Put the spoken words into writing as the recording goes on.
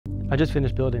I just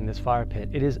finished building this fire pit.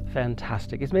 It is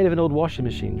fantastic. It's made of an old washing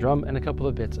machine drum and a couple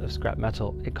of bits of scrap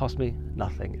metal. It cost me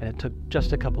nothing and it took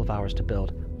just a couple of hours to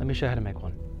build. Let me show you how to make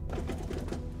one.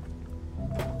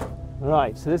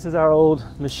 Right, so this is our old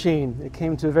machine. It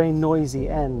came to a very noisy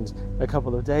end a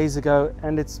couple of days ago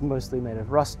and it's mostly made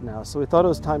of rust now. So we thought it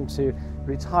was time to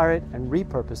retire it and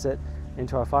repurpose it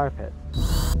into our fire pit.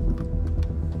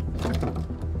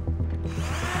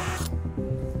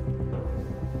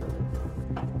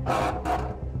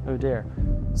 Oh dear,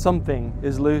 something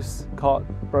is loose, caught,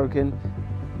 broken.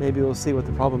 Maybe we'll see what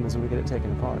the problem is when we get it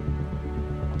taken apart.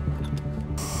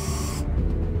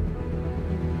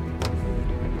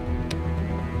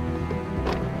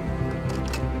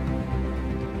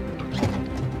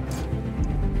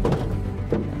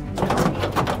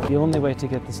 The only way to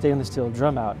get the stainless steel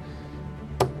drum out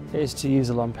is to use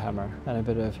a lump hammer and a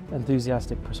bit of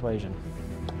enthusiastic persuasion.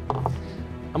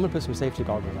 I'm going to put some safety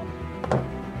goggles on.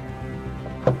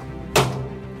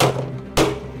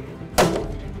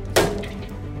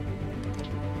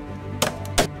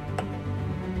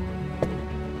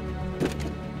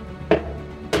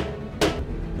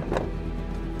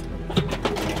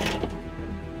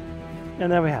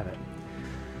 And there we have it.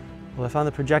 Well, I found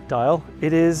the projectile.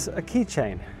 It is a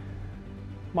keychain.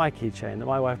 My keychain that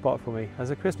my wife bought for me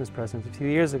as a Christmas present a few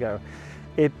years ago.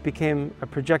 It became a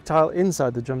projectile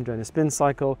inside the drum during a spin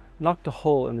cycle, knocked a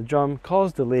hole in the drum,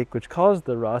 caused a leak, which caused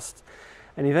the rust,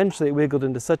 and eventually it wiggled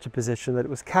into such a position that it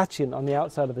was catching on the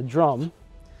outside of the drum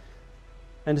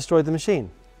and destroyed the machine.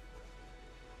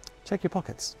 Check your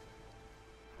pockets.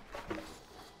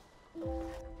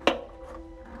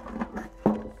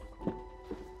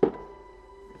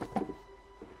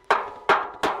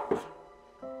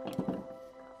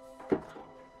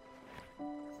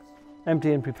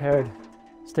 Empty and prepared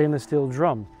stainless steel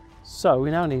drum. So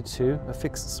we now need to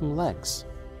affix some legs.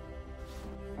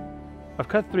 I've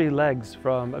cut 3 legs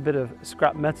from a bit of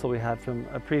scrap metal we had from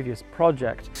a previous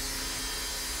project.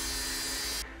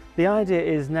 The idea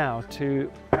is now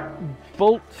to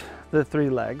bolt the 3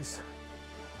 legs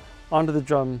onto the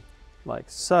drum like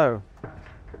so.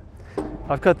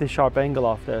 I've cut the sharp angle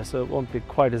off there so it won't be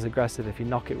quite as aggressive if you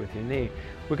knock it with your knee.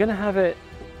 We're going to have it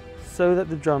so that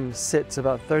the drum sits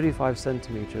about 35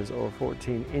 centimeters or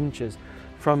 14 inches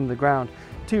from the ground.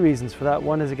 2 reasons for that.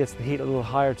 One is it gets the heat a little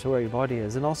higher to where your body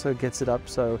is, and also gets it up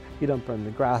so you don't burn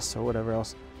the grass or whatever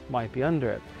else might be under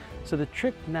it. So the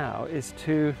trick now is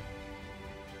to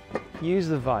use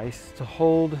the vise to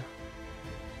hold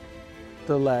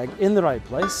the leg in the right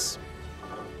place.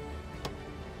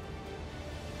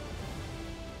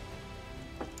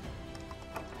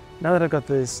 Now that I've got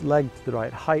this leg to the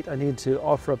right height, I need to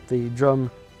offer up the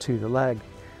drum to the leg.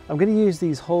 I'm going to use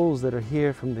these holes that are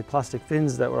here from the plastic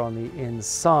fins that were on the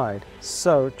inside.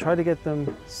 So try to get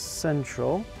them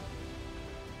central.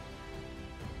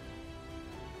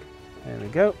 There we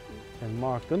go, and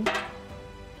mark them.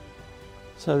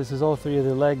 So this is all 3 of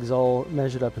the legs all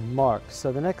measured up and marked.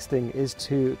 So the next thing is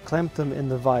to clamp them in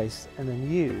the vise and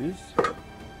then use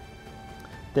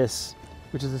this,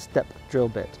 which is a step drill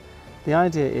bit. The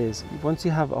idea is, once you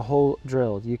have a hole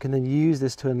drilled, you can then use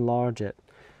this to enlarge it.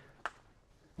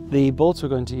 The bolts we're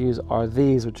going to use are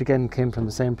these, which again came from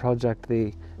the same project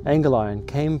the angle iron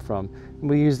came from. And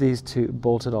we use these to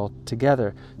bolt it all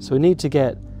together. So we need to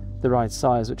get the right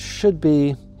size, which should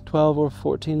be 12 or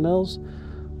 14 mils.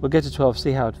 We'll get to 12,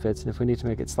 see how it fits, and if we need to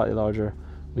make it slightly larger,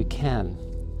 we can.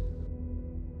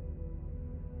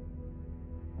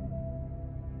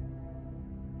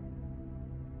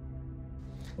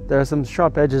 There are some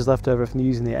sharp edges left over from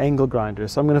using the angle grinder,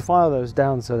 so I'm going to file those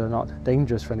down so they're not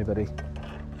dangerous for anybody.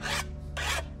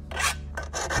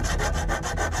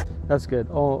 That's good,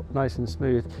 all nice and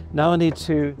smooth. Now I need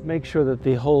to make sure that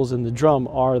the holes in the drum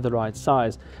are the right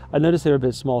size. I noticed they're a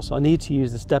bit small, so I need to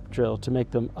use the step drill to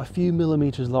make them a few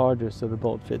millimeters larger so the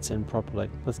bolt fits in properly.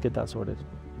 Let's get that sorted.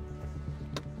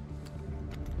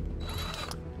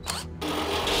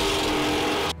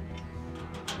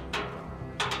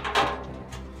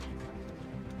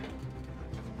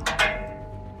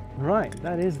 Right,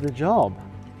 that is the job.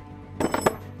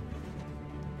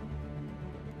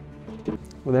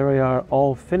 Well, there we are,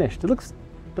 all finished. It looks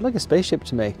a bit like a spaceship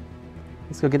to me.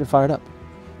 Let's go get it fired up.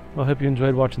 Well, I hope you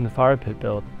enjoyed watching the fire pit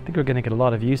build. I think we're going to get a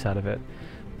lot of use out of it.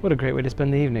 What a great way to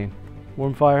spend the evening.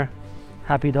 Warm fire,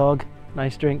 happy dog,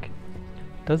 nice drink.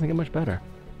 Doesn't get much better.